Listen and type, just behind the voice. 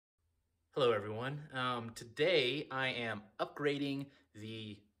Hello everyone. Today I am upgrading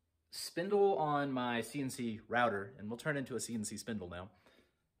the spindle on my CNC router, and we'll turn into a CNC spindle now.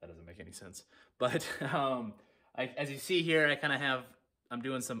 That doesn't make any sense. But as you see here, I'm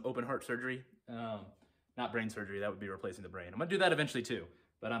doing some open heart surgery. Not brain surgery, that would be replacing the brain. I'm gonna do that eventually too.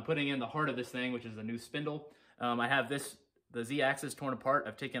 But I'm putting in the heart of this thing, which is the new spindle. I have the Z-axis torn apart.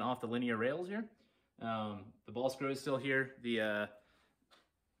 I've taken off the linear rails here. The ball screw is still here.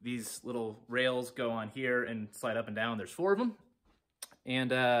 These little rails go on here and slide up and down. There's 4 of them.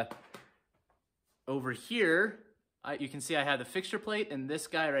 And over here, you can see I have the fixture plate, and this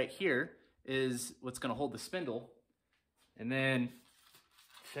guy right here is what's gonna hold the spindle. And then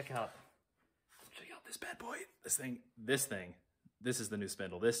check out this bad boy. This is the new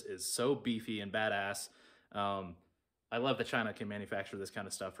spindle. This is so beefy and badass. I love that China can manufacture this kind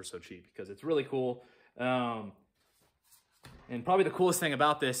of stuff for so cheap because it's really cool. And probably the coolest thing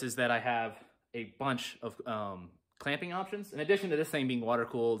about this is that I have a bunch of clamping options. In addition to this thing being water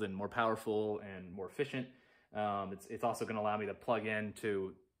cooled and more powerful and more efficient, it's also going to allow me to plug in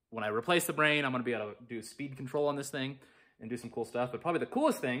to, when I replace the brain, I'm going to be able to do speed control on this thing and do some cool stuff. But probably the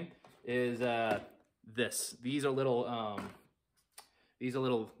coolest thing is These are little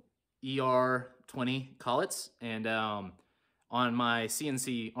ER20 collets, and on my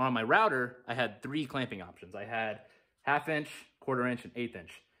CNC, or on my router, I had 3 clamping options. I had 1/2 inch, 1/4 inch, and 1/8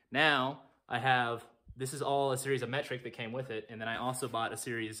 inch. Now I have, this is all a series of metric that came with it, and then I also bought a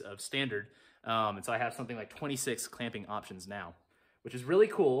series of standard, and so I have something like 26 clamping options now, which is really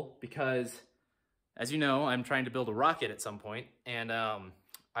cool because, as you know, I'm trying to build a rocket at some point, and I'm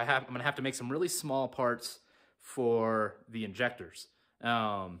gonna have to make some really small parts for the injectors.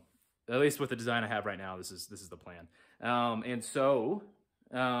 At least with the design I have right now, this is the plan. And so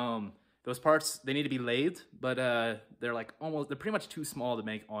those parts, they need to be lathed, but they're pretty much too small to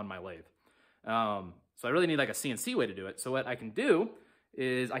make on my lathe. So I really need like a CNC way to do it. So what I can do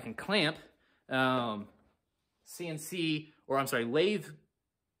is I can clamp lathe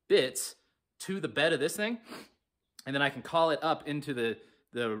bits to the bed of this thing, and then I can call it up into the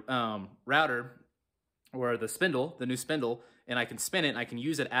router, or the spindle, the new spindle, and I can spin it and I can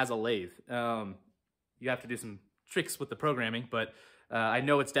use it as a lathe. You have to do some tricks with the programming, but I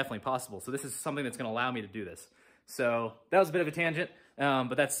know it's definitely possible. So this is something that's gonna allow me to do this. So that was a bit of a tangent,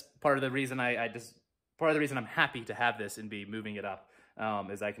 but that's part of the reason I'm happy to have this and be moving it up,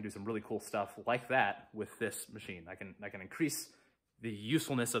 is I can do some really cool stuff like that with this machine. I can increase the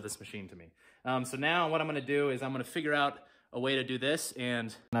usefulness of this machine to me. So now what I'm gonna do is I'm gonna figure out a way to do this,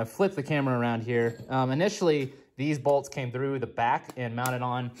 and I've flipped the camera around here. Initially, these bolts came through the back and mounted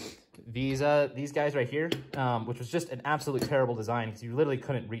on these guys right here, which was just an absolutely terrible design because you literally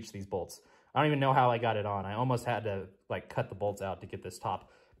couldn't reach these bolts. I don't even know how I got it on. I almost had to like cut the bolts out to get this top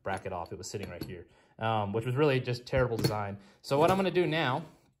bracket off. It was sitting right here, which was really just terrible design. So what I'm gonna do now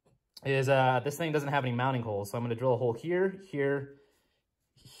is, this thing doesn't have any mounting holes, so I'm gonna drill a hole here, here,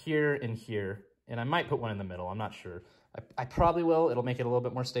 here, and here. And I might put one in the middle, I'm not sure. I probably will, it'll make it a little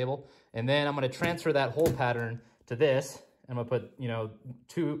bit more stable. And then I'm gonna transfer that hole pattern to this. I'm gonna put,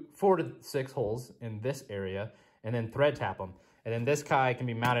 4 to 6 holes in this area, and then thread tap them. And then this guy can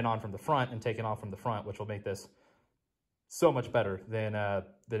be mounted on from the front and taken off from the front, which will make this so much better than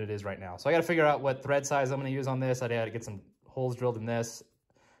it is right now. So I gotta figure out what thread size I'm gonna use on this. I gotta get some holes drilled in this.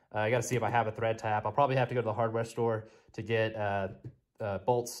 I gotta see if I have a thread tap. I'll probably have to go to the hardware store to get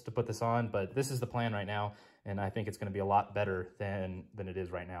bolts to put this on, but this is the plan right now, and I think it's going to be a lot better than it is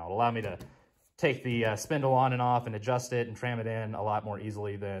right now. It'll allow me to take the spindle on and off and adjust it and tram it in a lot more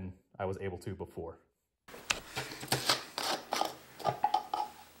easily than I was able to before.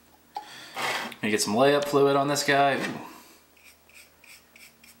 Let me get some layup fluid on this guy. Ooh.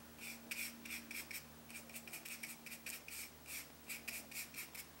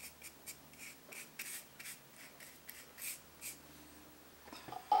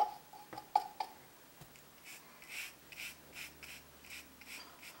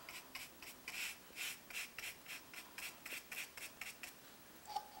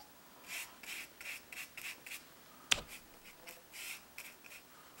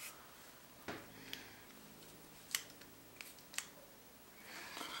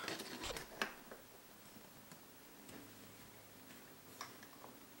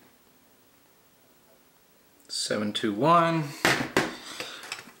 Seven, 2, 1,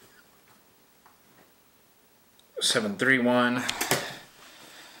 7, 3, 1, 7,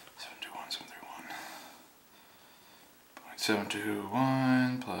 2, 1, 7, 3,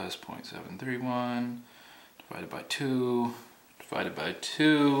 1, 0.721 plus 0.731 divided by 2, divided by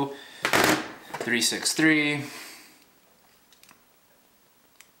 2, 363.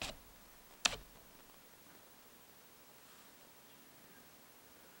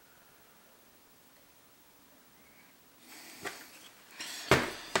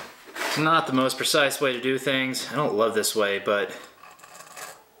 not the most precise way to do things. I don't love this way, but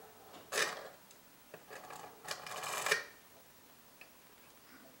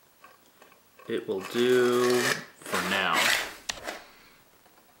it will do for now.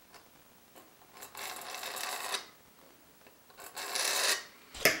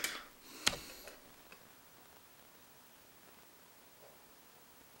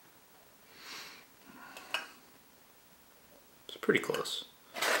 It's pretty close.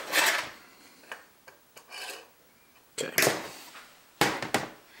 Okay.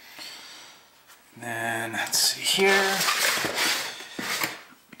 And then let's see here.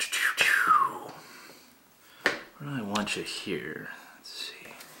 Where do I want you here? Let's see.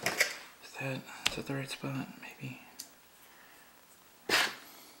 Is that the right spot? Maybe.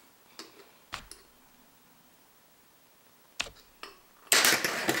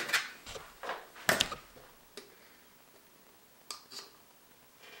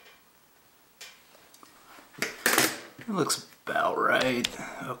 It looks about right.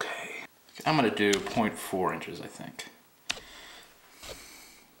 Okay. I'm gonna do 0.4 inches, I think.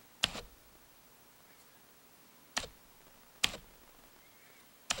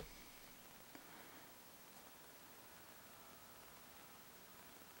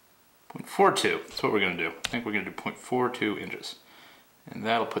 .42, that's what we're gonna do. I think we're gonna do 0.42 inches. And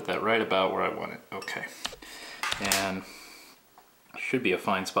that'll put that right about where I want it. Okay. And should be a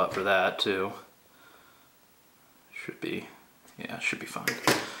fine spot for that too. Should be, yeah, should be fine.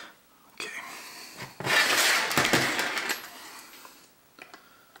 Okay.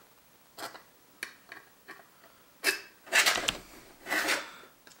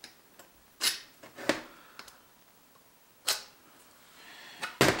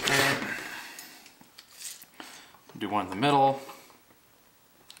 Do one in the middle.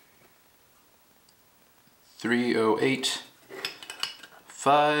 308,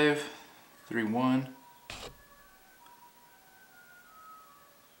 5, 31.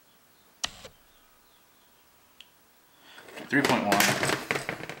 3.1.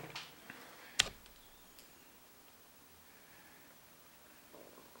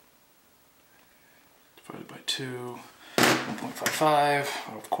 Divided by 2, 1.55.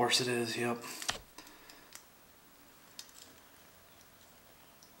 Oh, of course it is, yep.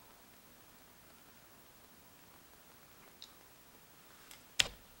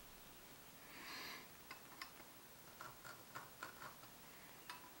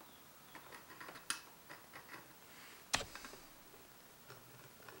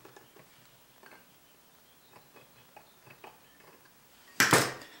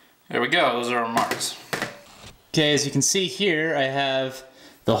 There we go, those are our marks. Okay, as you can see here, I have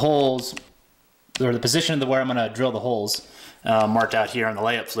the holes, or the position of where I'm gonna drill the holes marked out here on the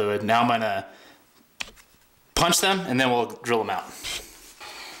layup fluid. Now I'm gonna punch them and then we'll drill them out.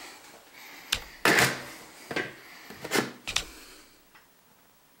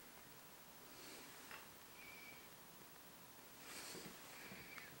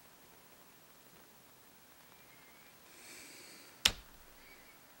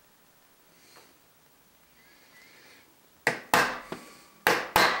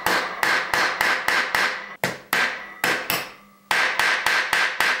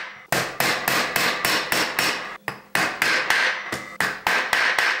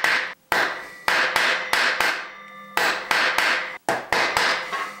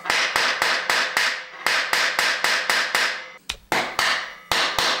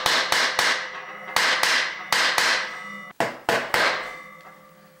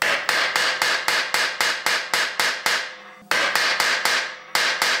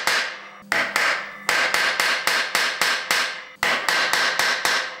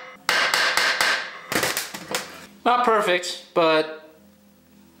 Not perfect, but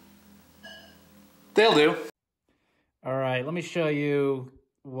they'll do. All right, let me show you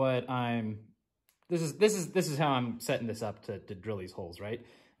what this is how I'm setting this up to drill these holes, right?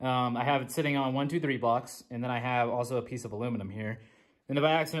 I have it sitting on 1, 2, 3 blocks, and then I have also a piece of aluminum here. And if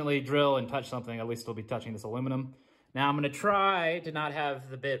I accidentally drill and touch something, at least I'll be touching this aluminum. Now I'm gonna try to not have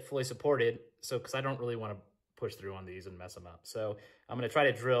the bit fully supported, because I don't really wanna push through on these and mess them up. So I'm gonna try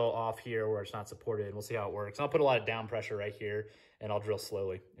to drill off here where it's not supported, and we'll see how it works. I'll put a lot of down pressure right here, and I'll drill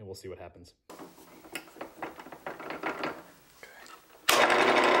slowly, and we'll see what happens.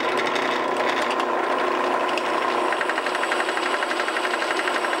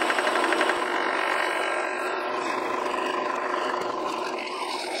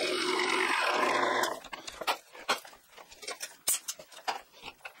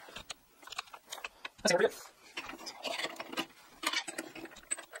 That's pretty good.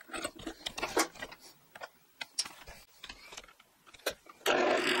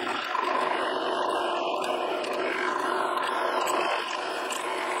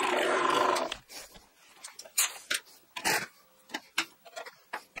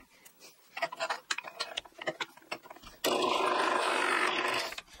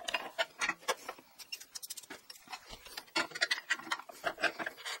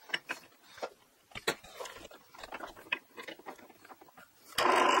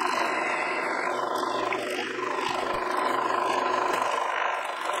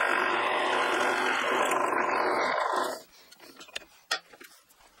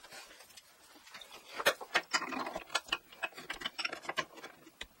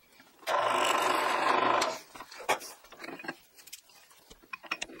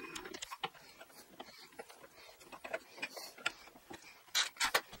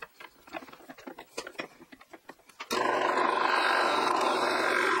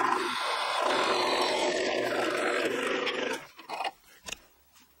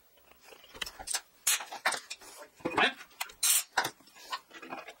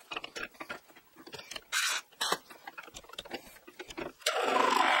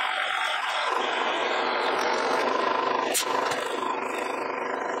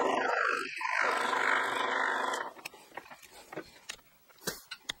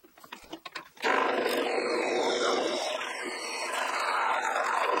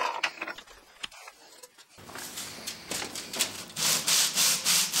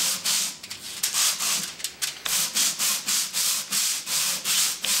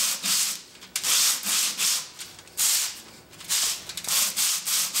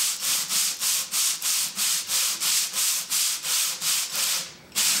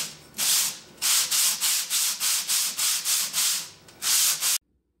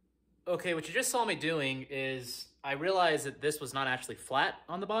 Okay, what you just saw me doing is I realized that this was not actually flat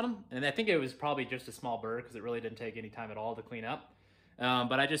on the bottom, and I think it was probably just a small burr because it really didn't take any time at all to clean up.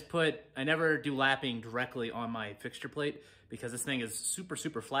 But I never do lapping directly on my fixture plate because this thing is super,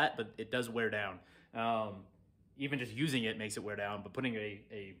 super flat, but it does wear down. Even just using it makes it wear down, but putting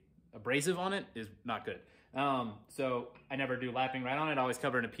a abrasive on it is not good. So I never do lapping right on it. I always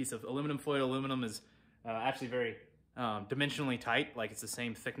cover in a piece of aluminum foil. Aluminum is actually very dimensionally tight, like it's the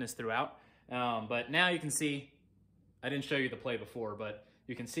same thickness throughout. But now you can see, I didn't show you the play before, but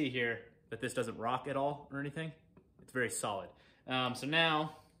you can see here that this doesn't rock at all or anything. It's very solid. So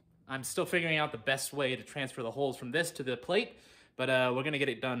now I'm still figuring out the best way to transfer the holes from this to the plate, but we're gonna get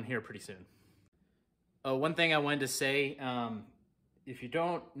it done here pretty soon. One thing I wanted to say, if you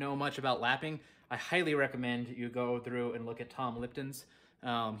don't know much about lapping, I highly recommend you go through and look at Tom Lipton's.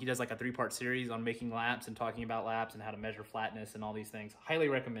 He does like a 3-part series on making laps and talking about laps and how to measure flatness and all these things. Highly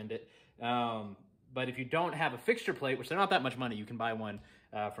recommend it. But if you don't have a fixture plate, which they're not that much money, you can buy one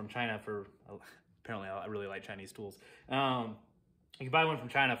from China for, apparently I really like Chinese tools. You can buy one from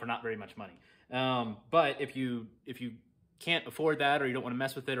China for not very much money. But if you can't afford that or you don't want to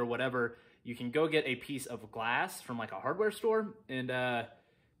mess with it or whatever, you can go get a piece of glass from like a hardware store and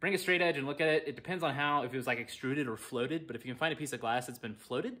bring a straight edge and look at it. It depends on how, if it was like extruded or floated, but if you can find a piece of glass that's been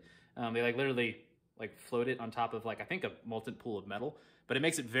floated, they like literally like float it on top of like, I think a molten pool of metal, but it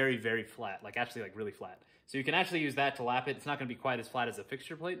makes it very, very flat, like actually like really flat. So you can actually use that to lap it. It's not gonna be quite as flat as a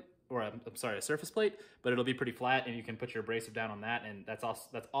fixture plate, or I'm sorry, a surface plate, but it'll be pretty flat and you can put your abrasive down on that, and that's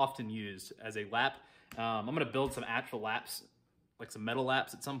often used as a lap. I'm gonna build some actual laps, like some metal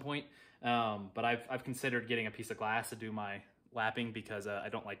laps at some point, but I've considered getting a piece of glass to do my lapping because I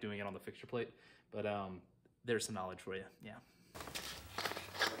don't like doing it on the fixture plate, but there's some knowledge for you, yeah.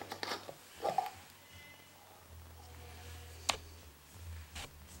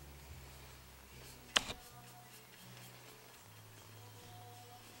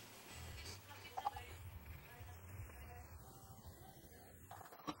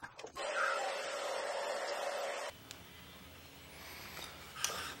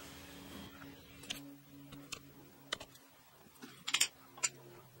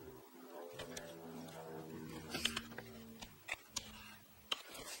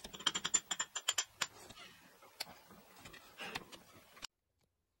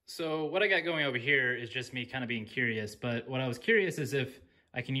 So what I got going over here is just me kind of being curious, but what I was curious is if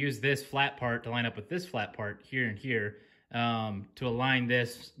I can use this flat part to line up with this flat part here and here to align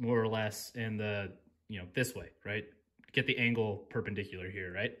this more or less in the, this way, right? Get the angle perpendicular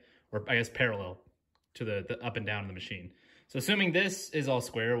here, right? Or I guess parallel to the up and down of the machine. So assuming this is all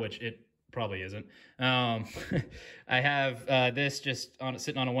square, which it probably isn't, I have this just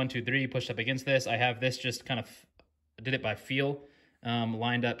sitting on a 1, 2, 3 pushed up against this. I have this just kind of, did it by feel.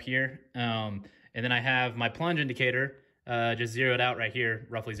 Lined up here. And then I have my plunge indicator just zeroed out right here,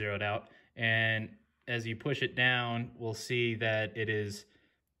 roughly zeroed out. And as you push it down, we'll see that it is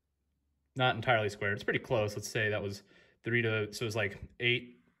not entirely square. It's pretty close. Let's say that was 3 to, so it was like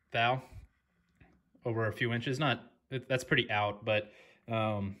 8 thou over a few inches. That's pretty out, but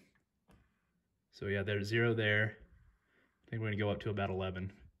so yeah, there's 0 there. I think we're gonna go up to about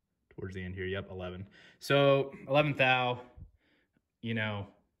 11 towards the end here. Yep, 11. So 11 thou.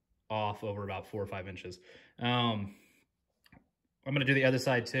 Off over about 4 or 5 inches. I'm gonna do the other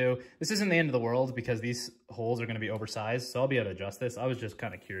side too. This isn't the end of the world because these holes are gonna be oversized, so I'll be able to adjust this. I was just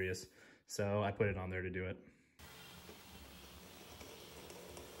kind of curious, so I put it on there to do it.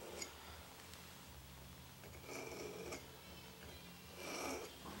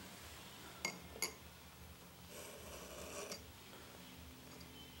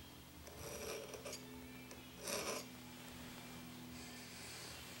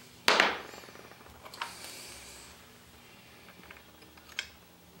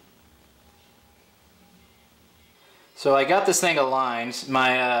 So I got this thing aligned.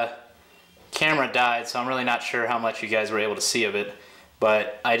 My camera died, so I'm really not sure how much you guys were able to see of it.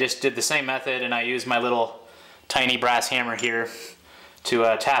 But I just did the same method, and I used my little tiny brass hammer here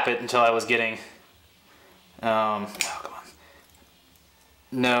to tap it until I was getting, oh, come on.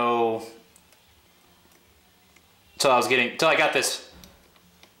 No, till I got this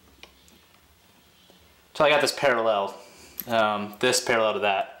parallel, this parallel to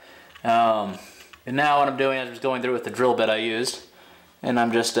that. And now what I'm doing is just going through with the drill bit I used, and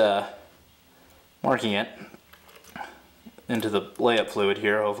I'm just marking it into the layup fluid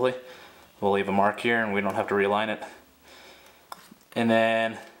here, hopefully. We'll leave a mark here and we don't have to realign it. And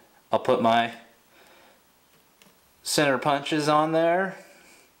then I'll put my center punches on there,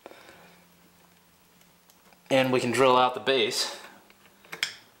 and we can drill out the base.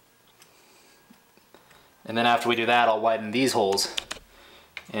 And then after we do that, I'll widen these holes.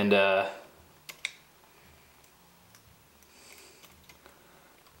 And then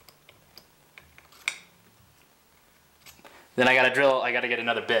I gotta get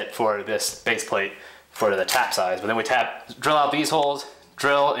another bit for this base plate for the tap size. But then we drill out these holes,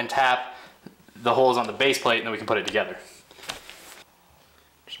 drill and tap the holes on the base plate, and then we can put it together.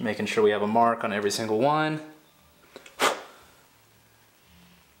 Just making sure we have a mark on every single one.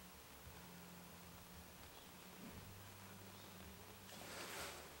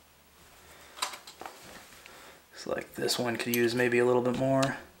 Looks like this one could use maybe a little bit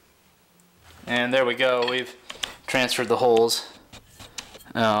more. And there we go, we've transferred the holes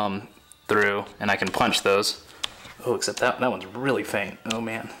through, and I can punch those. Oh, except that one's really faint. Oh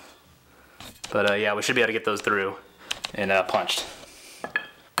man. But yeah, we should be able to get those through and punched.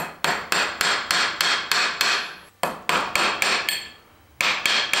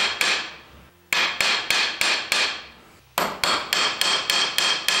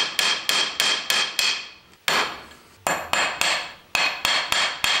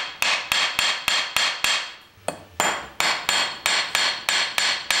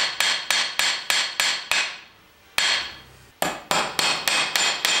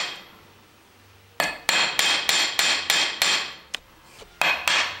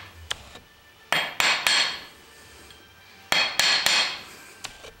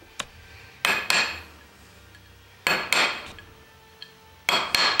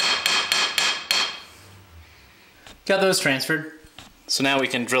 Got those transferred, so now we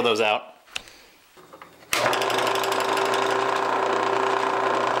can drill those out.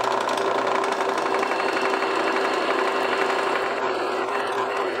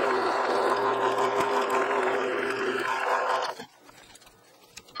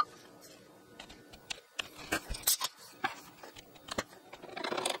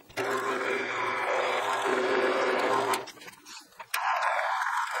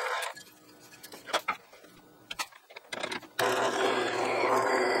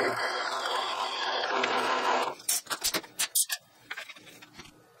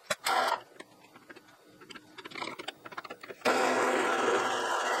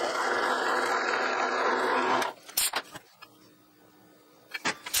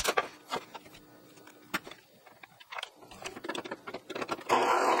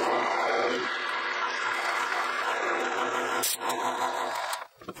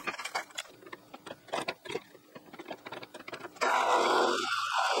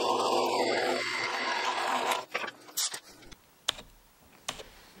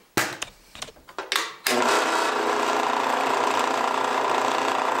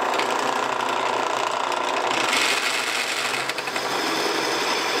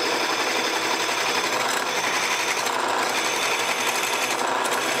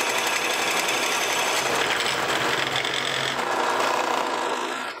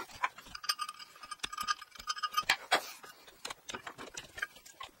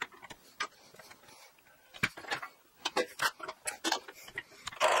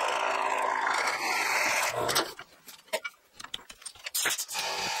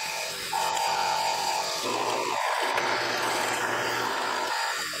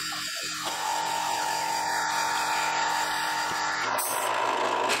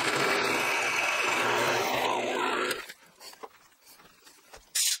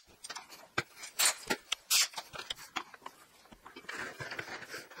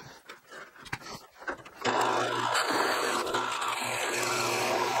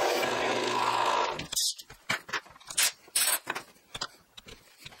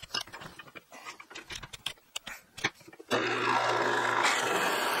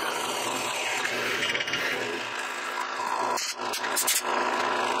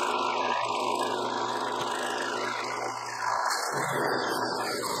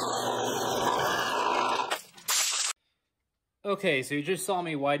 Okay, so you just saw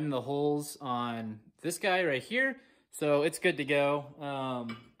me widen the holes on this guy right here, so it's good to go.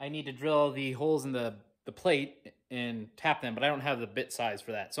 I need to drill the holes in the plate and tap them, but I don't have the bit size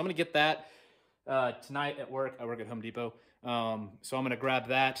for that. So I'm gonna get that tonight at work. I work at Home Depot, so I'm gonna grab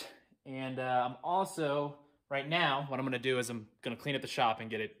that. And I'm also, right now, what I'm gonna do is I'm gonna clean up the shop and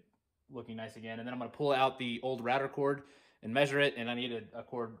get it looking nice again, and then I'm gonna pull out the old router cord and measure it, and I need a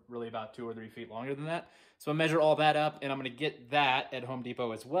cord really about 2 or 3 feet longer than that. So I'll measure all that up, and I'm gonna get that at Home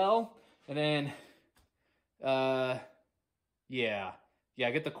Depot as well. And then, yeah,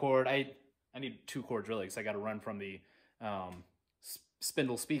 get the cord. I need 2 cords really, because I gotta run from the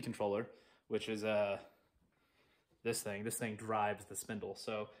Spindle speed controller, which is this thing. This thing drives the spindle.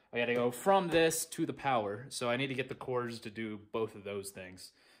 So I gotta go from this to the power. So I need to get the cords to do both of those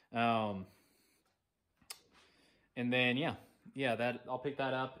things. And then, that I'll pick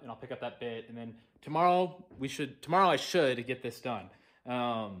that up, and I'll pick up that bit. And then tomorrow I should get this done.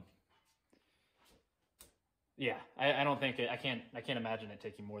 Yeah, I don't think I can't imagine it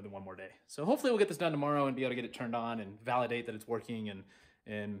taking more than one more day. So hopefully we'll get this done tomorrow and be able to get it turned on and validate that it's working,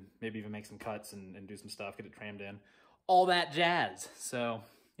 and maybe even make some cuts and do some stuff, get it trammed in, all that jazz. So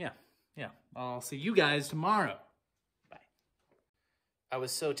yeah, I'll see you guys tomorrow. Bye. I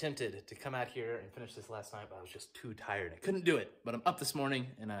was so tempted to come out here and finish this last night, but I was just too tired. I couldn't do it, but I'm up this morning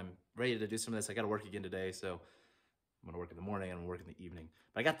and I'm ready to do some of this. I got to work again today, so I'm gonna work in the morning and I'm gonna work in the evening.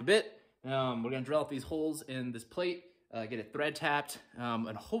 But I got the bit. We're gonna drill out these holes in this plate, get it thread tapped,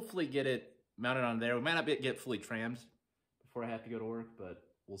 and hopefully get it mounted on there. We might not get fully trammed before I have to go to work, but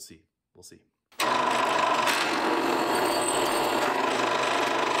we'll see. We'll see.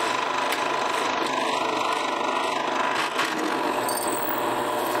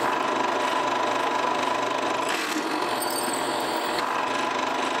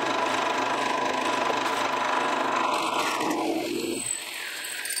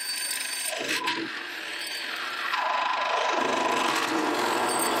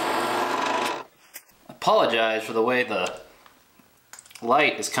 Apologize for the way the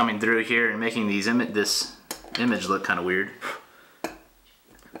light is coming through here and making this image look kind of weird.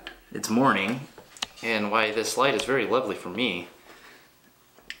 It's morning, and why this light is very lovely for me.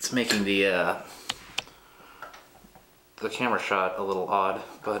 It's making the camera shot a little odd,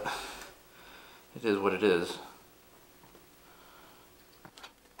 but it is what it is.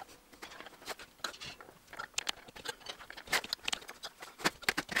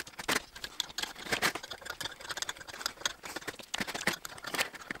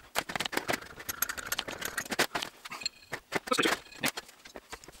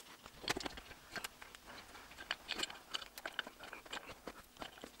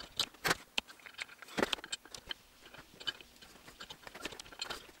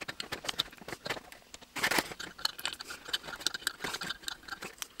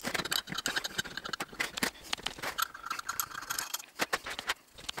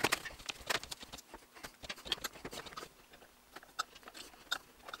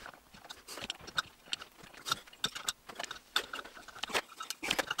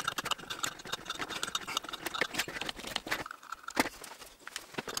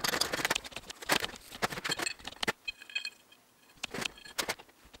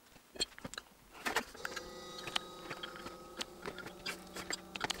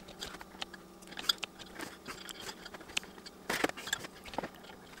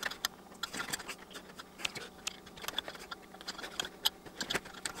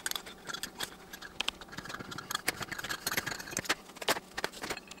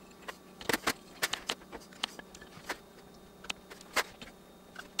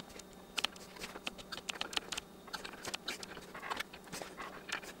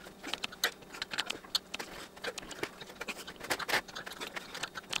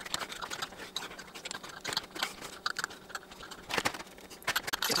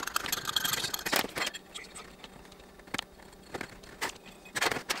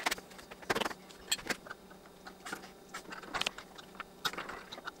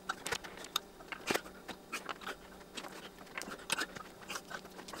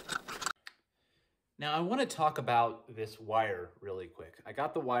 Now I want to talk about this wire really quick. I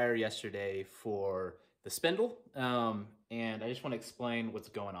got the wire yesterday for the spindle, and I just want to explain what's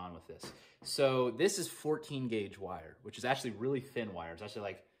going on with this. So this is 14 gauge wire, which is actually really thin wire. It's actually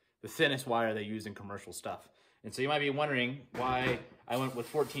like the thinnest wire they use in commercial stuff. And so you might be wondering why I went with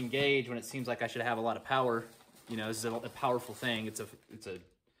 14 gauge when it seems like I should have a lot of power. You know, this is a powerful thing. It's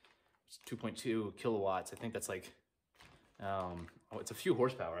 2.2 kilowatts. I think that's like, it's a few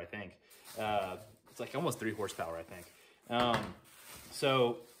horsepower, I think. It's like almost 3 horsepower, I think.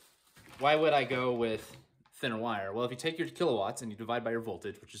 So why would I go with thinner wire? Well, if you take your kilowatts and you divide by your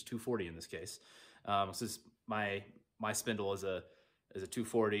voltage, which is 240 in this case, this is my spindle is a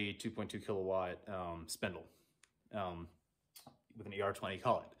 240, 2.2 kilowatt spindle with an ER20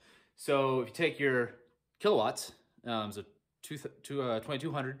 collet. So if you take your kilowatts, so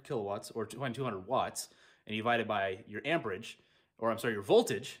 2200 kilowatts or 2200 watts, and you divide it by your amperage, or I'm sorry, your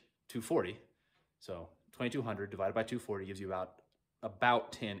voltage, 240. So 2200 divided by 240 gives you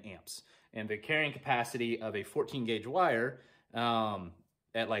about 10 amps. And the carrying capacity of a 14 gauge wire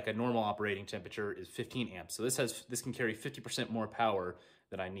at like a normal operating temperature is 15 amps. So this can carry 50% more power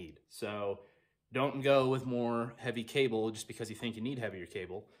than I need. So don't go with more heavy cable just because you think you need heavier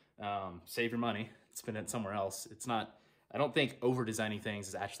cable. Save your money, spend it somewhere else. I don't think over designing things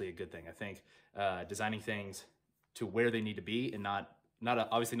is actually a good thing. I think designing things to where they need to be and not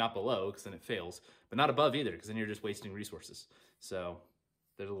obviously not below, because then it fails, but not above either, because then you're just wasting resources. So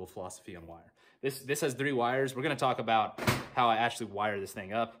there's a little philosophy on wire. This has 3 wires. We're going to talk about how I actually wire this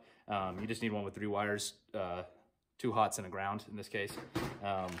thing up. You just need one with 3 wires, 2 hots and a ground in this case.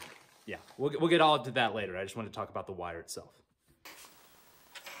 Yeah, we'll get all to that later. I just wanted to talk about the wire itself.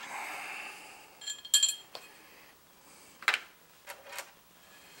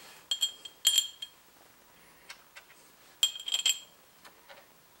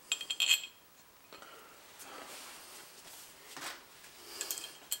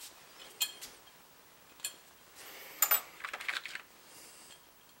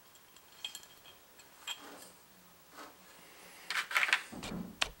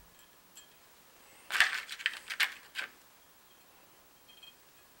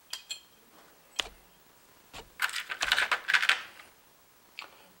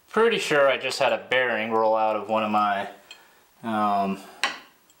 Pretty sure I just had a bearing roll out of one of my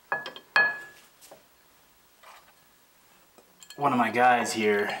guys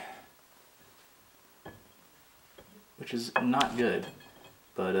here, which is not good,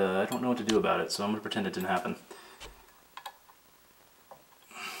 but I don't know what to do about it, so I'm gonna pretend it didn't happen.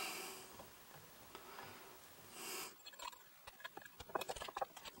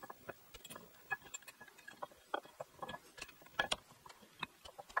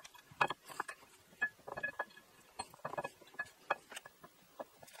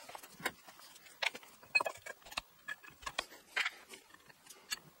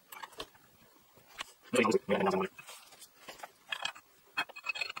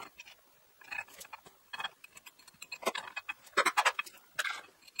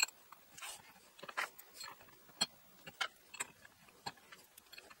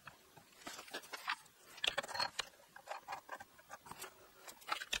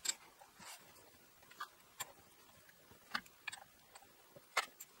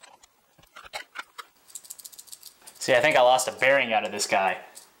 See, I think I lost a bearing out of this guy,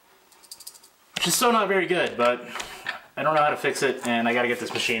 which is still not very good, but I don't know how to fix it, and I gotta get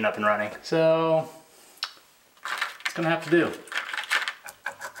this machine up and running. So, it's gonna have to do.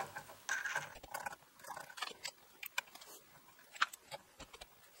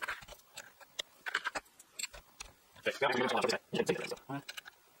 One,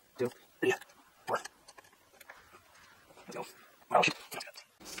 2, 3, 4. Let's go. Oh, shoot.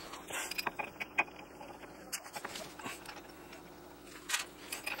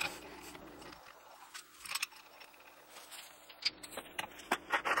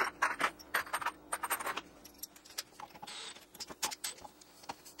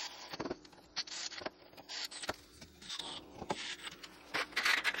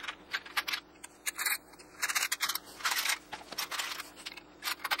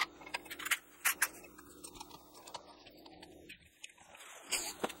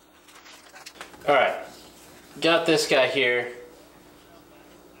 Alright, got this guy here.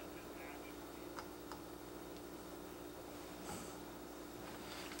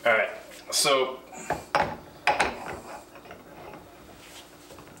 Alright, so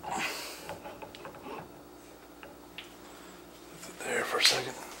there for a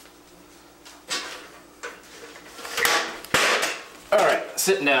second. Alright,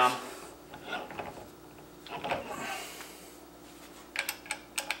 sitting down.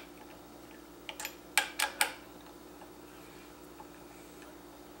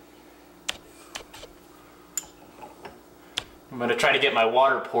 I'm going to try to get my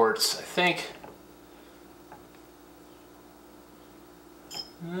water ports, I think.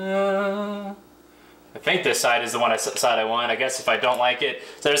 This side is the side I want. I guess if I don't like it,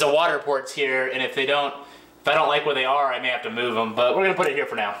 so there's a water ports here, and if I don't like where they are, I may have to move them. But we're going to put it here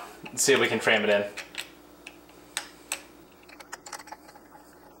for now and see if we can frame it in.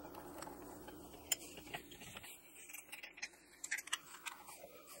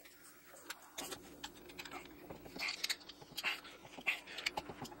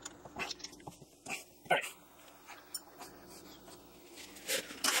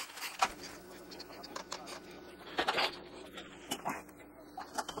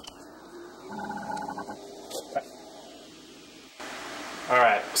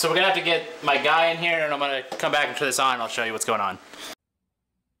 Alright, so we're going to have to get my guy in here, and I'm going to come back and turn this on, and I'll show you what's going on.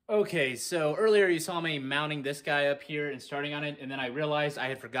 Okay, so earlier you saw me mounting this guy up here and starting on it, and then I realized I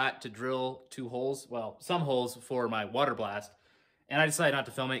had forgot to drill 2 holes, well, some holes for my water blast, and I decided not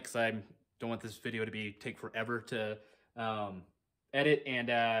to film it because I don't want this video to take forever to edit, and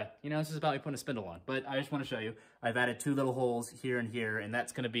you know, this is about me putting a spindle on, but I just want to show you. I've added 2 little holes here and here, and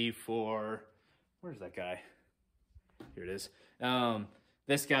that's going to be for, where's that guy? Here it is.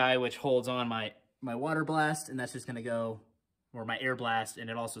 This guy, which holds on my water blast, and that's just going to go or my air blast, and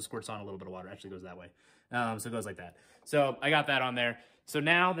it also squirts on a little bit of water. Actually goes that way. So it goes like that. So I got that on there. So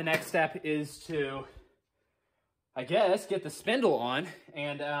now the next step is to, I guess, get the spindle on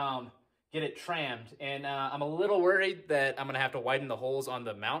and get it trimmed. And I'm a little worried that I'm gonna have to widen the holes on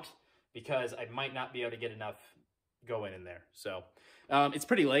the mount because I might not be able to get enough going in there. So it's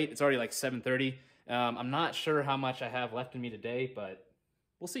pretty late. It's already like 7:30. I'm not sure how much I have left in me today, but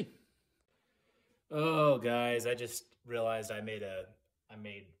we'll see. Oh, guys, I just realized I made a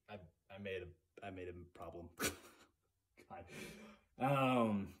problem.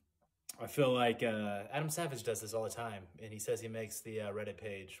 God. I feel like Adam Savage does this all the time, and he says he makes the Reddit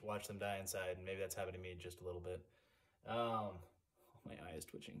page "Watch Them Die Inside," and maybe that's happened to me just a little bit. My eye is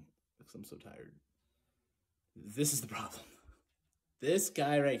twitching because I'm so tired. This is the problem. This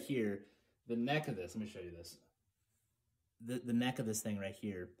guy right here, the neck of this. Let me show you this. The neck of this thing right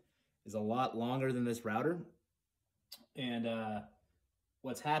here is a lot longer than this router, and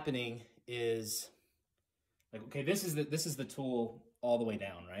what's happening is, like, okay, this is the tool all the way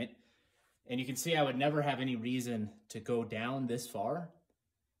down, right? And you can see I would never have any reason to go down this far,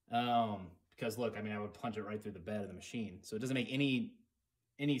 because look, I mean, I would plunge it right through the bed of the machine, so it doesn't make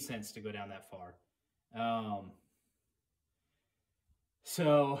any sense to go down that far.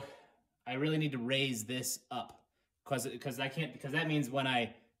 So I really need to raise this up because that means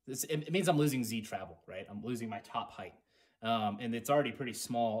it means I'm losing Z travel, right? I'm losing my top height. And it's already pretty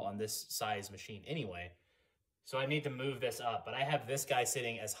small on this size machine anyway. So I need to move this up, but I have this guy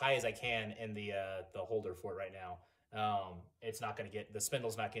sitting as high as I can in the holder for it right now. The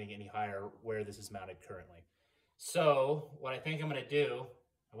spindle's not getting any higher where this is mounted currently. So what I think I'm gonna do,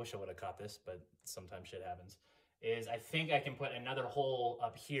 I wish I would have caught this, but sometimes shit happens, is I think I can put another hole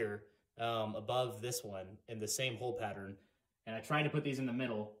up here above this one in the same hole pattern. And I tried to put these in the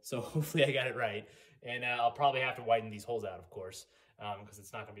middle, so hopefully I got it right. And I'll probably have to widen these holes out, of course, because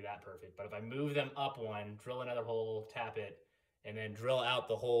it's not gonna be that perfect. But if I move them up one, drill another hole, tap it, and then drill out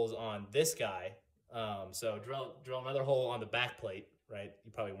the holes on this guy. So drill another hole on the back plate, right?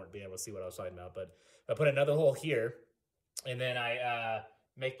 You probably weren't being able to see what I was talking about, but I put another hole here, and then I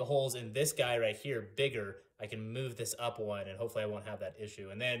make the holes in this guy right here bigger. I can move this up one, and hopefully I won't have that issue.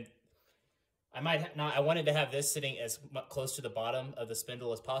 And then I wanted to have this sitting as close to the bottom of the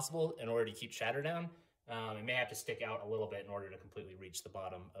spindle as possible in order to keep chatter down. It may have to stick out a little bit in order to completely reach the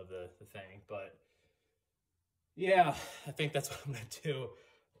bottom of the thing, but yeah, I think that's what I'm gonna do.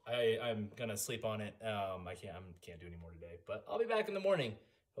 I'm gonna sleep on it. I can't do any more today, but I'll be back in the morning.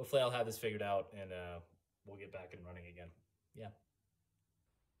 Hopefully I'll have this figured out and we'll get back and running again. Yeah.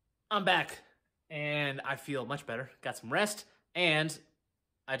 I'm back and I feel much better. Got some rest, and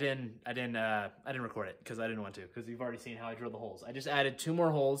I didn't record it because I didn't want to, because you've already seen how I drilled the holes. I just added 2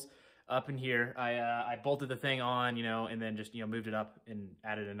 more holes up in here. I bolted the thing on, and then just, moved it up and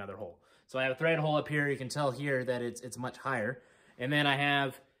added another hole. So I have a thread hole up here. You can tell here that it's much higher. And then I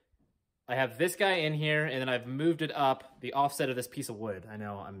have this guy in here, and then I've moved it up the offset of this piece of wood. I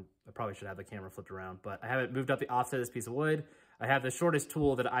know I probably should have the camera flipped around, but I have it moved up the offset of this piece of wood. I have the shortest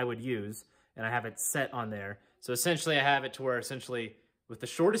tool that I would use, and I have it set on there. So essentially I have it to where with the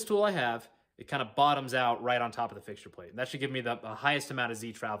shortest tool I have, it kind of bottoms out right on top of the fixture plate. And that should give me the highest amount of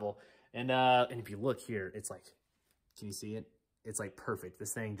Z travel. And if you look here, it's like, can you see it? It's like perfect.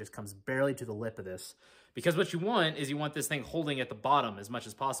 This thing just comes barely to the lip of this. Because what you want is this thing holding at the bottom as much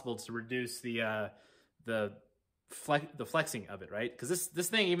as possible to reduce the flexing of it, right? Because this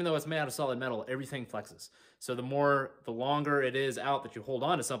thing, even though it's made out of solid metal, everything flexes. So the longer it is out that you hold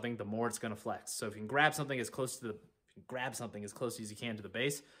on to something, the more it's going to flex. So if you can grab something as close as you can to the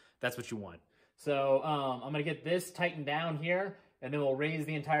base, that's what you want. So I'm gonna get this tightened down here, and then we'll raise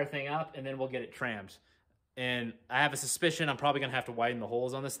the entire thing up, and then we'll get it trimmed. And I have a suspicion I'm probably gonna have to widen the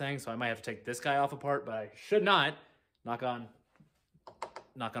holes on this thing, so I might have to take this guy off apart, but I should not, knock on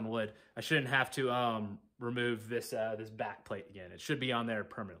wood, I shouldn't have to remove this back plate again. It should be on there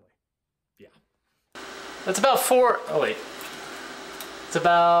permanently. Yeah. That's about it's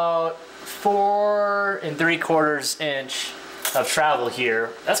about 4 3/4 inch of travel here.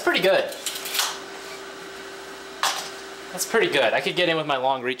 That's pretty good. That's pretty good. I could get in with my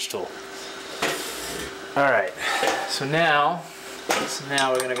long reach tool. All right, so now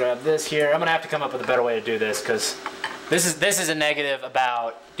we're gonna grab this here. I'm gonna have to come up with a better way to do this, because this is a negative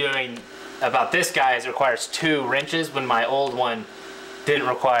about this guy, is it requires 2 wrenches when my old one didn't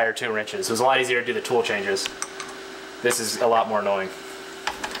require 2 wrenches. It was a lot easier to do the tool changes. This is a lot more annoying.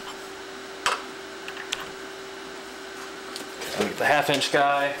 I'll get the 1/2 inch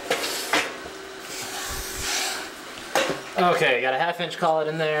guy. Okay, got a 1/2 inch collet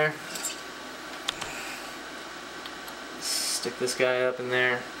in there. Stick this guy up in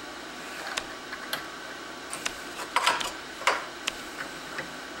there.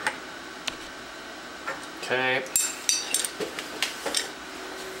 Okay.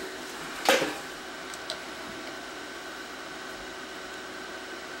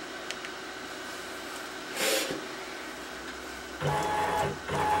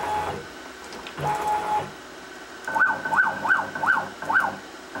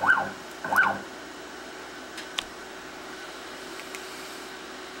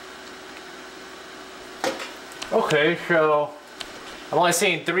 Okay, so I'm only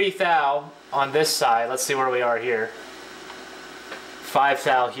seeing 3 thou on this side. Let's see where we are here. 5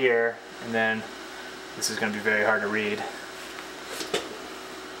 thou here, and then this is going to be very hard to read.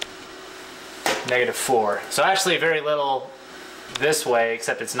 -4. So actually very little this way,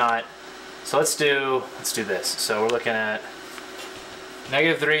 except it's not. So let's do this. So we're looking at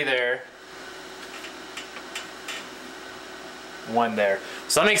 -3 there. 1 there.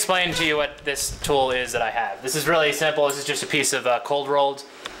 So let me explain to you what this tool is that I have. This is really simple. This is just a piece of cold rolled.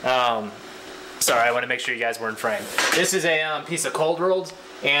 Sorry, I want to make sure you guys were in frame. This is a piece of cold rolled,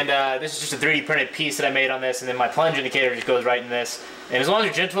 and this is just a 3D printed piece that I made on this, and then my plunge indicator just goes right in this. And as long as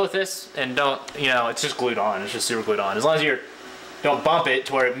you're gentle with this and don't, you know, it's just glued on. It's just super glued on. As long as you don't bump it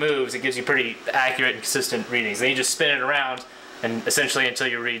to where it moves, it gives you pretty accurate and consistent readings. Then you just spin it around, and essentially until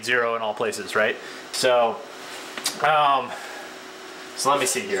you read 0 in all places, right? So, so let me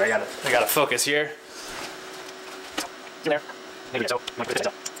see here. I gotta focus here. There.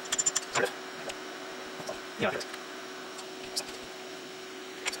 Yeah.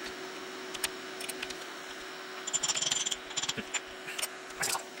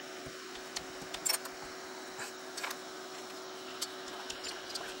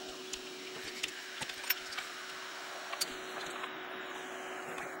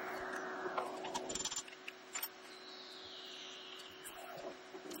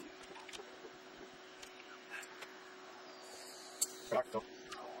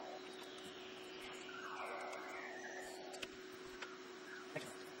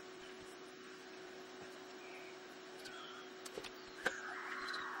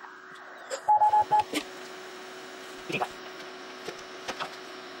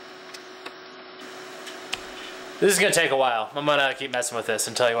 This is gonna take a while. I'm gonna keep messing with this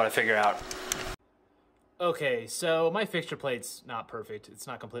until you want to figure out. Okay, so my fixture plate's not perfect. It's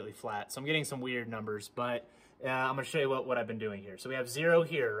not completely flat, so I'm getting some weird numbers, but I'm gonna show you what I've been doing here. So we have 0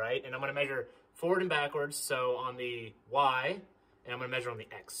 here, right? And I'm gonna measure forward and backwards, so on the Y, and I'm gonna measure on the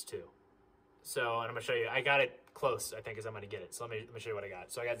X too. So, and I'm gonna show you, I got it close, I think, as I'm gonna get it. So let me show you what I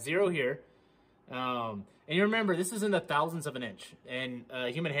got. So I got 0 here. And you remember, this is in the thousandths of an inch, and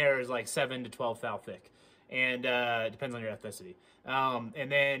human hair is like 7 to 12 thou thick. And it depends on your ethnicity. And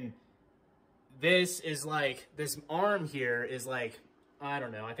then this is like, this arm here is like, I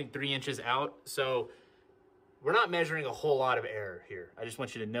don't know, I think 3 inches out. So we're not measuring a whole lot of error here. I just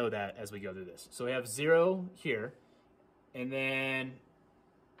want you to know that as we go through this. So we have 0 here. And then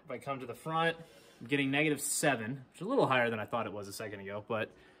if I come to the front, I'm getting -7, which is a little higher than I thought it was a second ago. But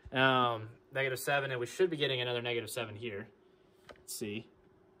 -7, and we should be getting another -7 here. Let's see.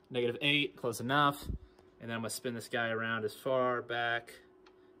 -8, close enough. And then I'm gonna spin this guy around as far back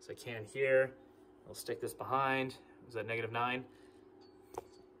as I can here. I'll stick this behind. Is that -9?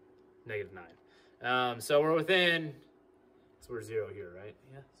 -9. So we're within, so we're 0 here, right?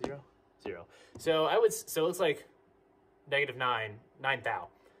 Yeah, 0? 0. So so it looks like -9 thou.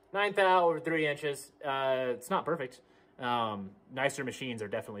 9 thou over 3 inches. It's not perfect. Nicer machines are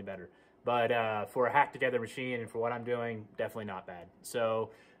definitely better. But for a hacked together machine and for what I'm doing, definitely not bad. So,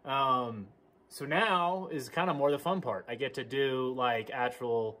 so now is kind of more the fun part. I get to do like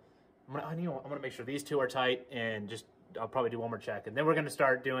actual, I'm gonna make sure these two are tight, and just, I'll probably do one more check. And then we're gonna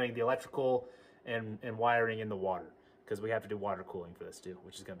start doing the electrical and wiring in the water, because we have to do water cooling for this too,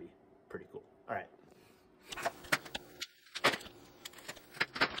 which is gonna be pretty cool. All right.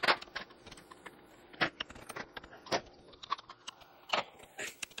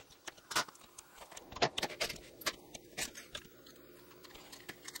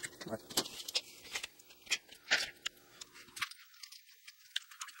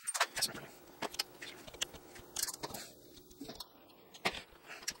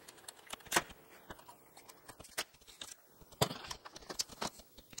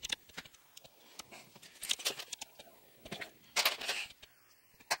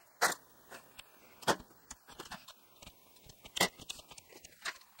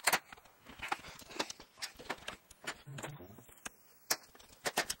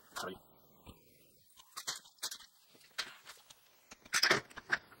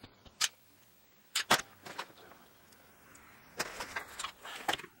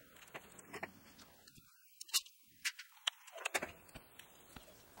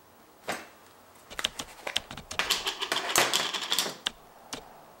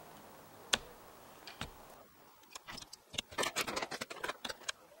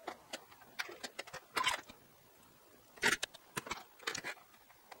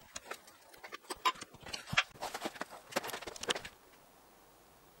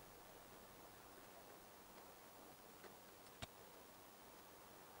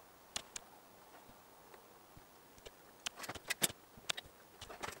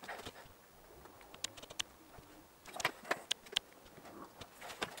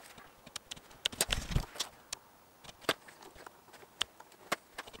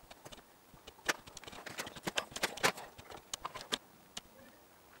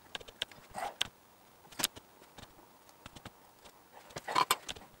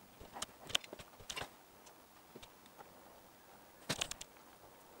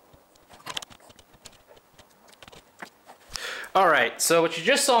 All right, so what you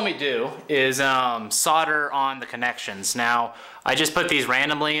just saw me do is solder on the connections. Now, I just put these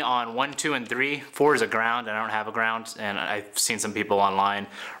randomly on 1, 2, and 3. 4 is a ground, and I don't have a ground, and I've seen some people online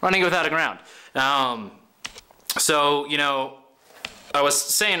running without a ground. So, you know, I was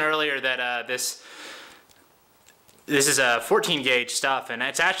saying earlier that this is a 14 gauge stuff, and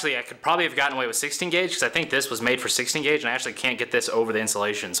it's actually, I could probably have gotten away with 16 gauge because I think this was made for 16 gauge, and I actually can't get this over the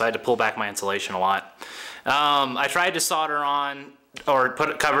insulation, so I had to pull back my insulation a lot. I tried to solder on or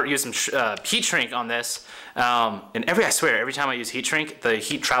use some heat shrink on this, and I swear every time I use heat shrink, the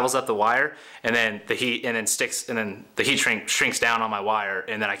heat travels up the wire, and then the heat shrink shrinks down on my wire,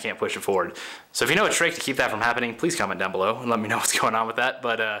 and then I can't push it forward. So if you know a trick to keep that from happening, please comment down below and let me know what's going on with that.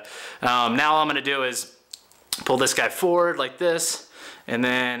 But now all I'm gonna do is pull this guy forward like this, and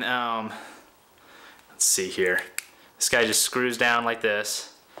then let's see here. This guy just screws down like this.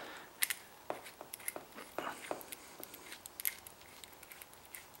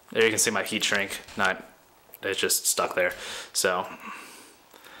 There you can see my heat shrink. It's just stuck there. So,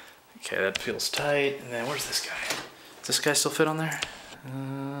 okay, that feels tight. And then where's this guy? Does this guy still fit on there?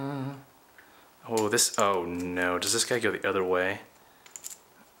 Oh no, does this guy go the other way?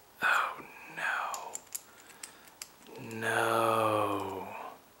 Oh no. No.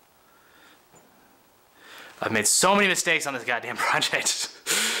 I've made so many mistakes on this goddamn project.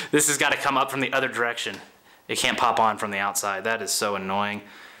 This has got to come up from the other direction. It can't pop on from the outside. That is so annoying.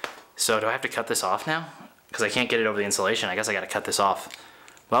 So do I have to cut this off now? Because I can't get it over the insulation. I guess I got to cut this off.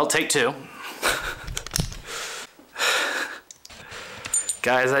 Well, take 2.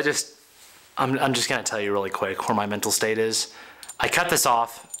 Guys, I'm just gonna tell you really quick where my mental state is. I cut this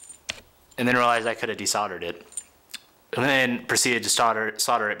off and then realized I could have desoldered it. And then proceeded to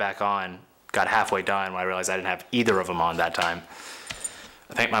solder it back on. Got halfway done when I realized I didn't have either of them on that time.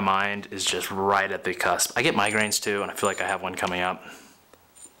 I think my mind is just right at the cusp. I get migraines too, and I feel like I have one coming up.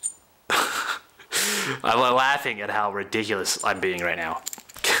 I'm laughing at how ridiculous I'm being right now.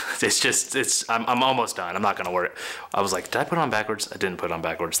 I'm almost done. I'm not gonna worry. I was like, did I put it on backwards? I didn't put it on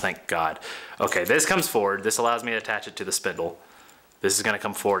backwards, thank God. Okay, this comes forward. This allows me to attach it to the spindle. This is gonna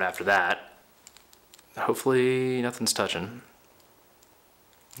come forward after that. Hopefully nothing's touching.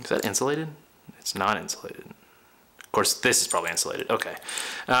 Is that insulated? It's not insulated. Of course, this is probably insulated. Okay.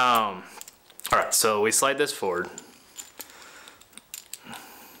 All right, so we slide this forward.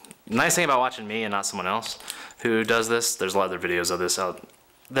 Nice thing about watching me and not someone else who does this, there's a lot of other videos of this out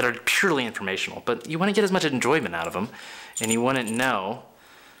that are purely informational, but you want to get as much enjoyment out of them, and you want to know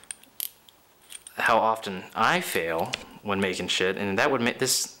how often I fail when making shit, and that would make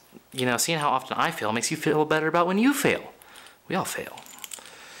this, you know, seeing how often I fail makes you feel better about when you fail. We all fail.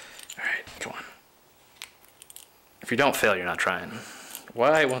 All right, come on. If you don't fail, you're not trying.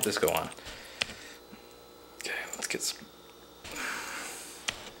 Why won't this go on? Okay, let's get some.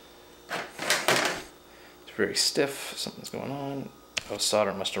 It's very stiff. Something's going on. Oh,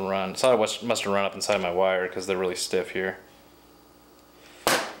 solder must have run. Solder must have run up inside my wire because they're really stiff here.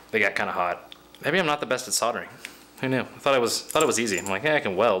 They got kind of hot. Maybe I'm not the best at soldering. Who knew? I thought it was easy. I'm like, yeah, I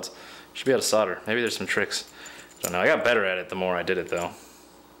can weld. Should be able to solder. Maybe there's some tricks. Don't know. I got better at it the more I did it, though.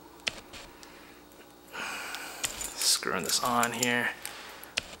 Screwing this on here.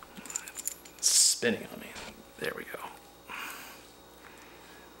 It's spinning on me. There we go.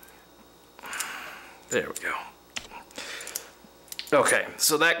 There we go. Okay,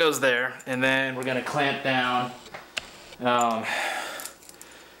 so that goes there, and then we're gonna clamp down. And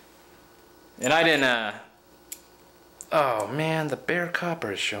I didn't, oh man, the bare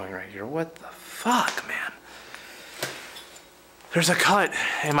copper is showing right here. What the fuck, man? There's a cut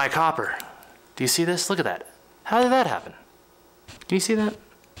in my copper. Do you see this? Look at that. How did that happen? Do you see that?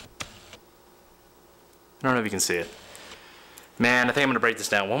 I don't know if you can see it. Man, I think I'm gonna break this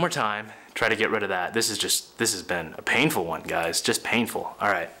down one more time. Try to get rid of that. This has been a painful one, guys. Just painful. All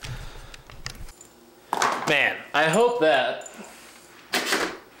right. Man, I hope that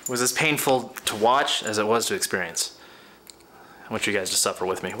was as painful to watch as it was to experience. I want you guys to suffer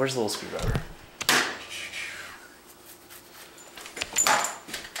with me. Where's the little screwdriver?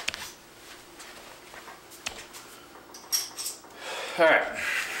 All right.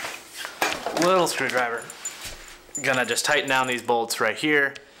 Little screwdriver. Gonna just tighten down these bolts right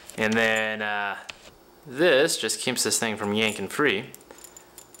here. And then this just keeps this thing from yanking free.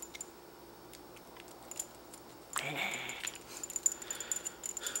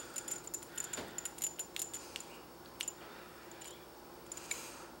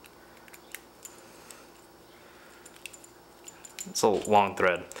 It's a long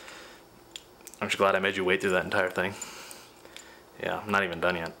thread. Aren't you glad I made you wait through that entire thing? Yeah, I'm not even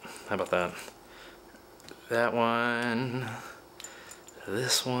done yet. How about that? That one.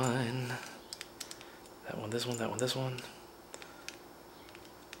 This one. That one, this one, that one, this one.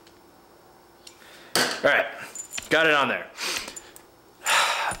 All right, got it on there.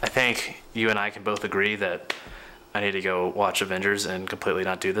 I think you and I can both agree that I need to go watch Avengers and completely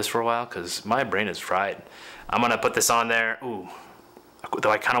not do this for a while because my brain is fried. I'm gonna put this on there. Ooh, though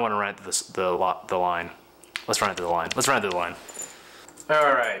I kind of want to run it the line. Let's run it through the line. Let's run it through the line.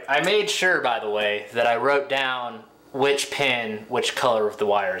 All right, I made sure, by the way, that I wrote down which pin, which color of the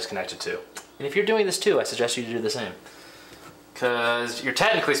wire is connected to. And if you're doing this too, I suggest you do the same. Because you're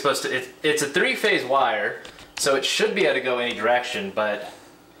technically supposed to, it's a 3-phase wire, so it should be able to go any direction, but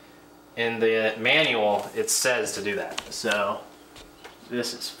in the manual, it says to do that. So,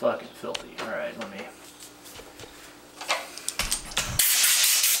 this is fucking filthy. All right, let me.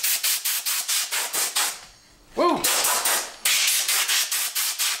 Woo!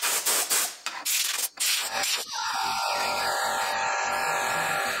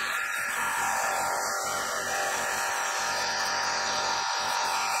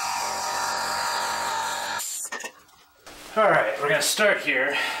 All right, we're gonna start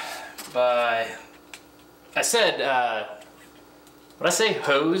here by, I said, what I say,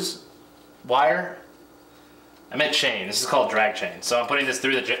 hose wire? I meant chain. This is called drag chain. So I'm putting this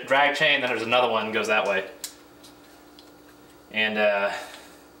through the drag chain, then there's another one that goes that way. And I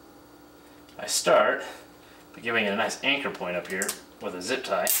start by giving it a nice anchor point up here with a zip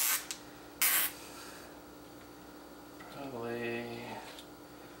tie. Probably,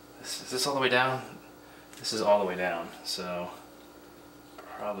 is this all the way down? This is all the way down, so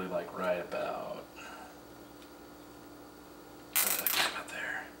probably like right about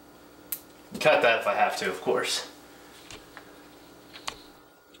there. Cut that if I have to, of course.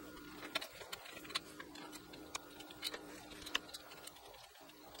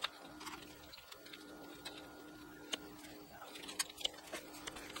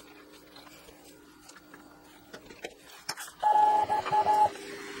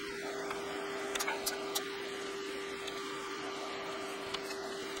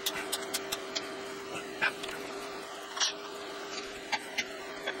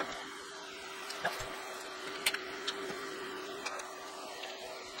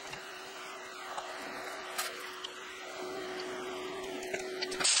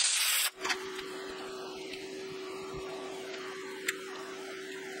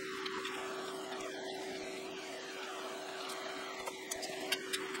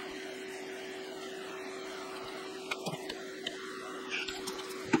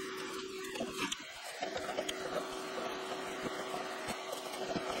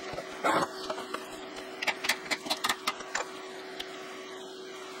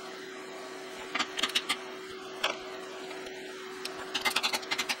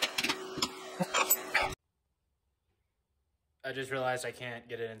 I just realized I can't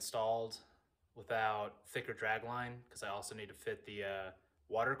get it installed without thicker drag line because I also need to fit the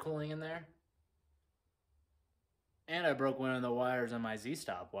water cooling in there. And I broke one of the wires on my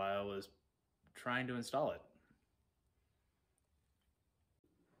Z-Stop while I was trying to install it.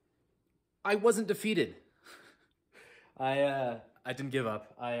 I wasn't defeated. I didn't give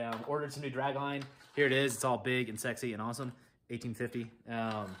up. I ordered some new drag line. Here it is. It's all big and sexy and awesome. 1850.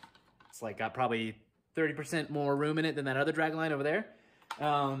 It's like got probably 30% more room in it than that other drag line over there.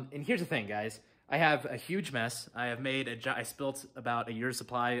 And here's the thing, guys. I have a huge mess. I have made I spilt about a year's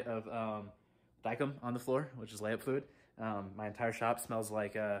supply of Dicom on the floor, which is layup fluid. My entire shop smells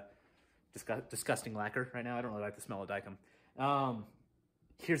like disgusting lacquer right now. I don't really like the smell of Dicom.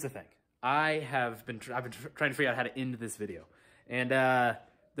 Here's the thing. I've been trying to figure out how to end this video. And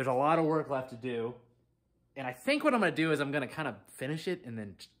there's a lot of work left to do. And I think what I'm going to do is I'm going to kind of finish it and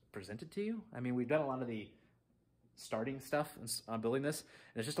then present it to you. I mean, we've done a lot of the starting stuff on building this,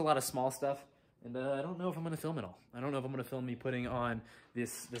 and it's just a lot of small stuff, and I don't know if I'm going to film it all. I don't know if I'm going to film me putting on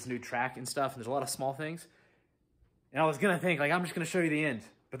this new track and stuff, and there's a lot of small things. And I was going to think, like, I'm just going to show you the end,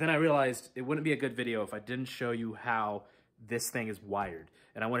 but then I realized it wouldn't be a good video if I didn't show you how this thing is wired,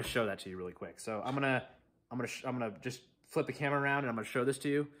 and I want to show that to you really quick. So I'm gonna just flip the camera around, and I'm going to show this to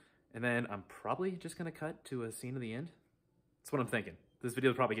you, and then I'm probably just going to cut to a scene of the end. That's what I'm thinking. This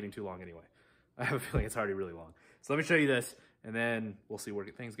video is probably getting too long anyway. I have a feeling it's already really long. So let me show you this, and then we'll see where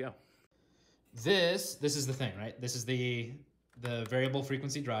things go. This is the thing, right? This is the variable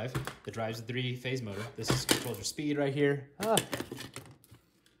frequency drive that drives the 3-phase motor. This is controls your speed right here.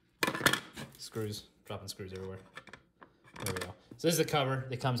 Screws, dropping screws everywhere. There we go. So this is the cover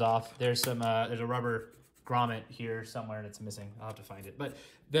that comes off. There's some there's a rubber grommet here somewhere and it's missing. I'll have to find it. But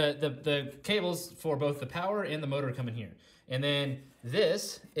the cables for both the power and the motor come in here. And then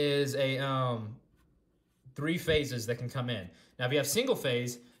this is a 3 phases that can come in. Now, if you have single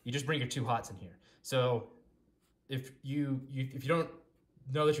phase, you just bring your 2 hots in here. So if you don't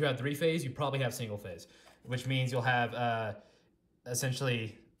know that you have 3 phase, you probably have single phase, which means you'll have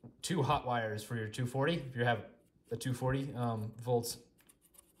essentially 2 hot wires for your 240. If you have a 240 volts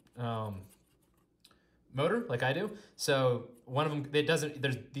motor like I do. So one of them, it doesn't,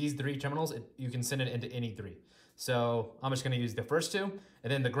 there's these 3 terminals, you can send it into any 3. So I'm just gonna use the first 2,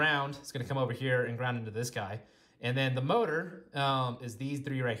 and then the ground is gonna come over here and ground into this guy. And then the motor is these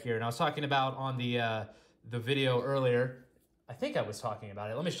 3 right here. And I was talking about on the video earlier, I think I was talking about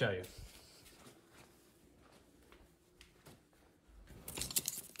it. Let me show you.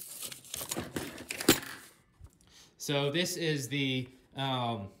 So this is the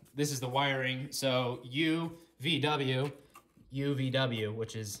wiring. So UVW,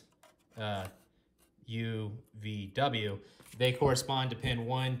 which is UVW, they correspond to pin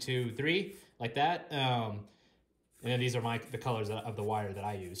 1, 2, 3, like that. And then these are the colors of the wire that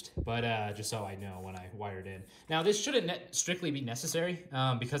I used, but just so I know when I wired in. Now this shouldn't strictly be necessary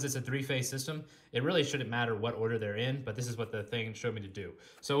because it's a 3-phase system. It really shouldn't matter what order they're in, but this is what the thing showed me to do.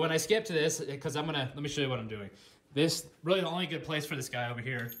 So when I skip to this, because let me show you what I'm doing. This, really the only good place for this guy over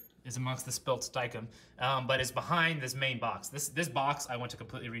here is amongst the spilt stikum, but it's behind this main box. This box I want to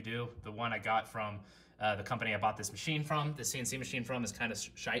completely redo. The one I got from the company I bought this machine from, the CNC machine from, is kind of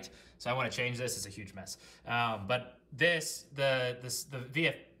shite. So I want to change this. It's a huge mess. But the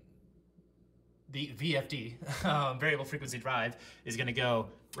VFD, variable frequency drive, is going to go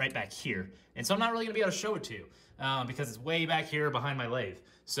right back here. And so I'm not really going to be able to show it to you because it's way back here behind my lathe.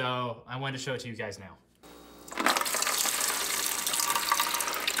 So I wanted to show it to you guys now.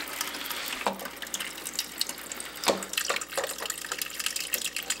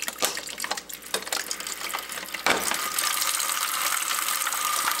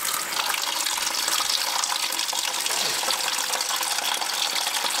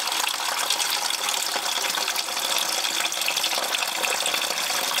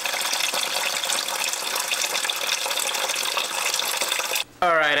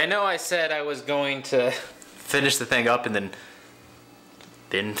 Alright, I know I said I was going to finish the thing up and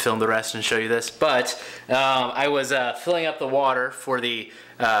then film the rest and show you this, but I was filling up the water for the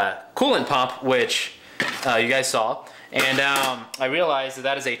coolant pump, which you guys saw, and I realized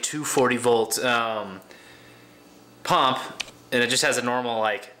that is a 240 volt pump, and it just has a normal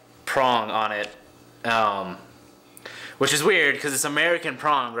like prong on it. Which is weird because it's American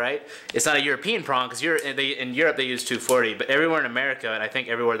prong, right? It's not a European prong because in Europe they use 240, but everywhere in America, and I think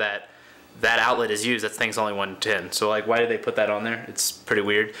everywhere that outlet is used, that thing's only 110. So like, why did they put that on there? It's pretty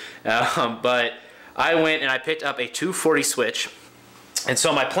weird. But I went and I picked up a 240 switch, and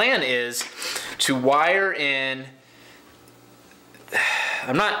so my plan is to wire in.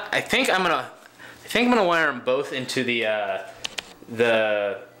 I think I'm gonna wire them both into the.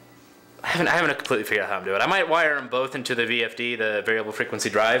 I haven't completely figured out how I'm doing it. I might wire them both into the VFD, the variable frequency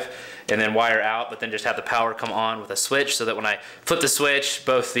drive, and then wire out, but then just have the power come on with a switch so that when I flip the switch,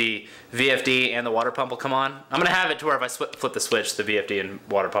 both the VFD and the water pump will come on. I'm going to have it to where if I flip the switch, the VFD and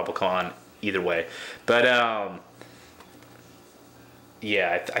water pump will come on either way. But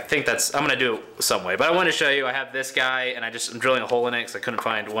yeah, I think I'm going to do it some way. But I wanted to show you, I have this guy, and I'm drilling a hole in it because I couldn't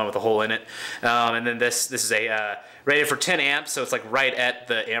find one with a hole in it. And then this is a rated for 10 amps, so it's like right at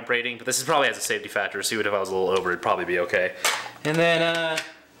the amp rating. But this is probably has a safety factor, so even if I was a little over, it'd probably be okay. And then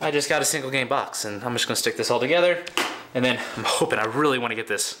I just got a single game box, and I'm just going to stick this all together. And then I'm hoping, I really want to get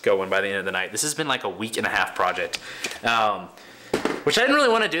this going by the end of the night. This has been like a week-and-a-half project. Which I didn't really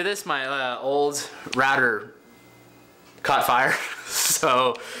want to do this. My old router caught fire,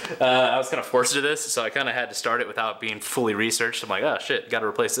 so I was kind of forced to do this, so I kind of had to start it without being fully researched. I'm like, oh shit, got to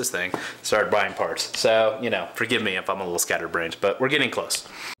replace this thing. Started buying parts. So, you know, forgive me if I'm a little scatterbrained, but we're getting close.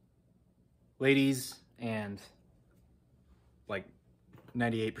 Ladies and like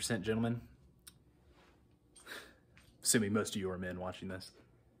 98% gentlemen, assuming most of you are men watching this,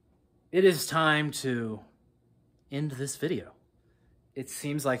 it is time to end this video. It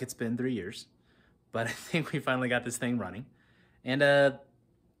seems like it's been 3 years. But I think we finally got this thing running. And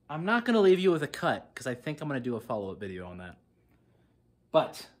I'm not going to leave you with a cut because I think I'm going to do a follow-up video on that.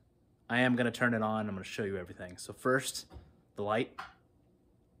 But I am going to turn it on. I'm going to show you everything. So first, the light.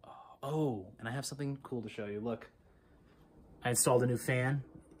 Oh, and I have something cool to show you. Look, I installed a new fan.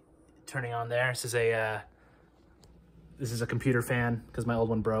 Turning on there. This is a computer fan because my old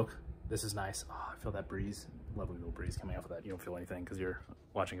one broke. This is nice. Oh, I feel that breeze. Lovely little breeze coming off of that. You don't feel anything because you're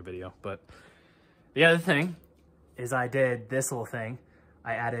watching a video, but the other thing is I did this little thing.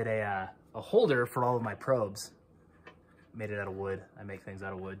 I added a holder for all of my probes. Made it out of wood. I make things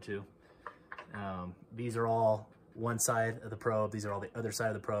out of wood too. These are all one side of the probe. These are all the other side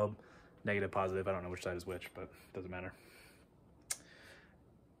of the probe. Negative, positive. I don't know which side is which, but it doesn't matter.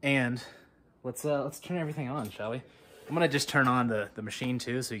 And let's turn everything on, shall we? I'm gonna just turn on the machine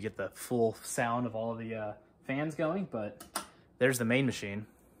too, so you get the full sound of all the fans going. But there's the main machine.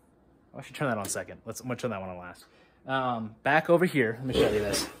 I should turn that on second. I'm gonna turn that one on last. Back over here, let me show you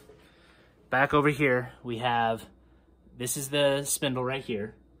this. Back over here, we have, this is the spindle right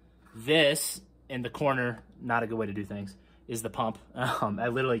here. This in the corner, not a good way to do things, is the pump. I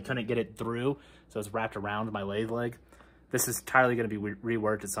literally couldn't get it through, so it's wrapped around my lathe leg. This is entirely gonna be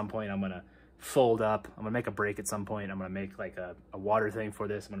reworked at some point. I'm gonna fold up. I'm gonna make a brake at some point. I'm gonna make like a water thing for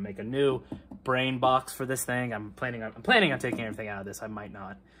this. I'm gonna make a new brain box for this thing. I'm planning on taking everything out of this. I might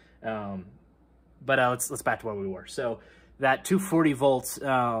not. But let's back to where we were. So that 240 volts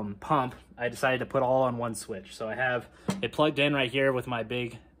pump, I decided to put all on one switch. So I have it plugged in right here with my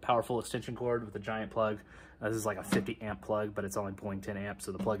big powerful extension cord with a giant plug. This is like a 50 amp plug, but it's only pulling 10 amps.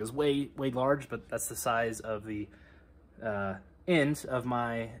 So the plug is way large, but that's the size of the end of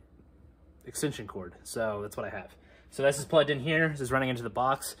my extension cord. So that's what I have. So this is plugged in here. This is running into the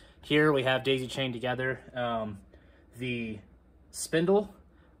box. Here we have daisy chained together the spindle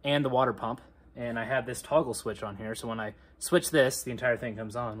and the water pump. And I have this toggle switch on here. So when I switch this, the entire thing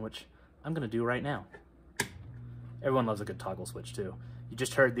comes on, which I'm gonna do right now. Everyone loves a good toggle switch too. You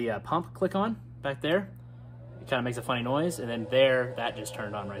just heard the pump click on back there. It kind of makes a funny noise. And then there, that just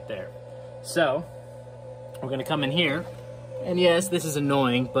turned on right there. So we're gonna come in here. And yes, this is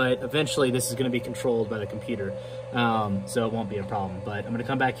annoying, but eventually this is gonna be controlled by the computer. So it won't be a problem. But I'm gonna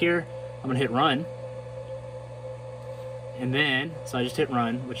come back here. I'm gonna hit run. And then, so I just hit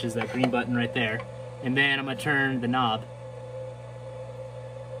run, which is that green button right there. And then I'm gonna turn the knob.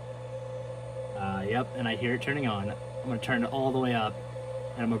 Yep, and I hear it turning on. I'm gonna turn it all the way up,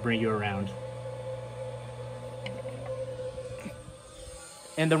 and I'm gonna bring you around.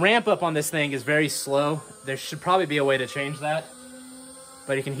 And the ramp up on this thing is very slow. There should probably be a way to change that.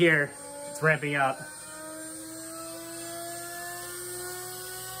 But you can hear it's ramping up.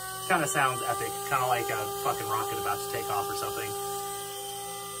 Kind of sounds epic, kind of like a fucking rocket about to take off or something.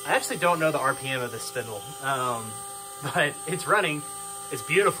 I actually don't know the RPM of this spindle, but it's running. It's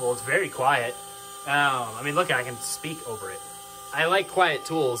beautiful. It's very quiet. I mean, look, I can speak over it. I like quiet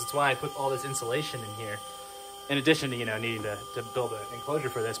tools. That's why I put all this insulation in here. In addition to, you know, needing to build an enclosure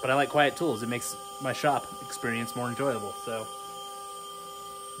for this, but I like quiet tools. It makes my shop experience more enjoyable. So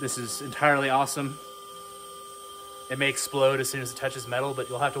this is entirely awesome. It may explode as soon as it touches metal, but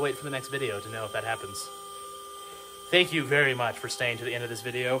you'll have to wait for the next video to know if that happens. Thank you very much for staying to the end of this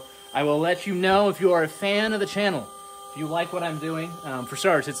video. I will let you know if you are a fan of the channel. If you like what I'm doing, for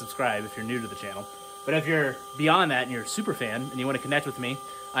starters, hit subscribe if you're new to the channel. But if you're beyond that and you're a super fan and you want to connect with me,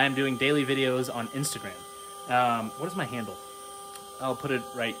 I am doing daily videos on Instagram. What is my handle? I'll put it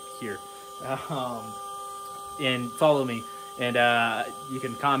right here. And follow me. And you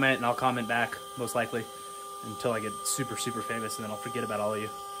can comment and I'll comment back, most likely, until I get super famous, and then I'll forget about all of you.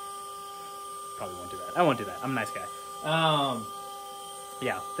 Probably won't do that. I won't do that. I'm a nice guy.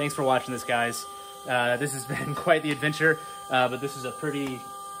 Yeah, thanks for watching this, guys. This has been quite the adventure, but this is a pretty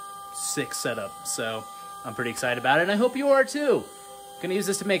sick setup, so I'm pretty excited about it, and I hope you are too. Gonna use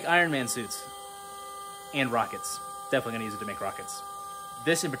this to make Iron Man suits and rockets. Definitely gonna use it to make rockets.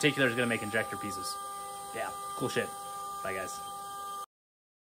 This in particular is gonna make injector pieces. Yeah, cool shit. Bye, guys.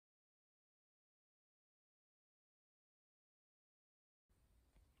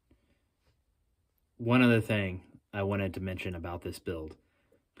 One other thing I wanted to mention about this build,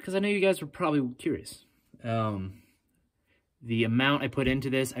 because I know you guys were probably curious. The amount I put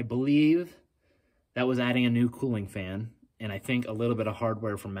into this, I believe that was adding a new cooling fan, and I think a little bit of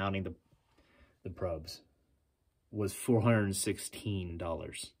hardware for mounting the probes was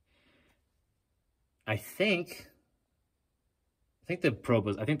 $416. I think the probe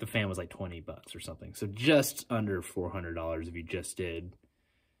was, I think the fan was like 20 bucks or something. So just under $400 if you just did,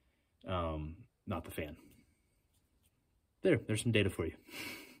 not the fan. There's some data for you.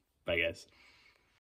 Bye, guys.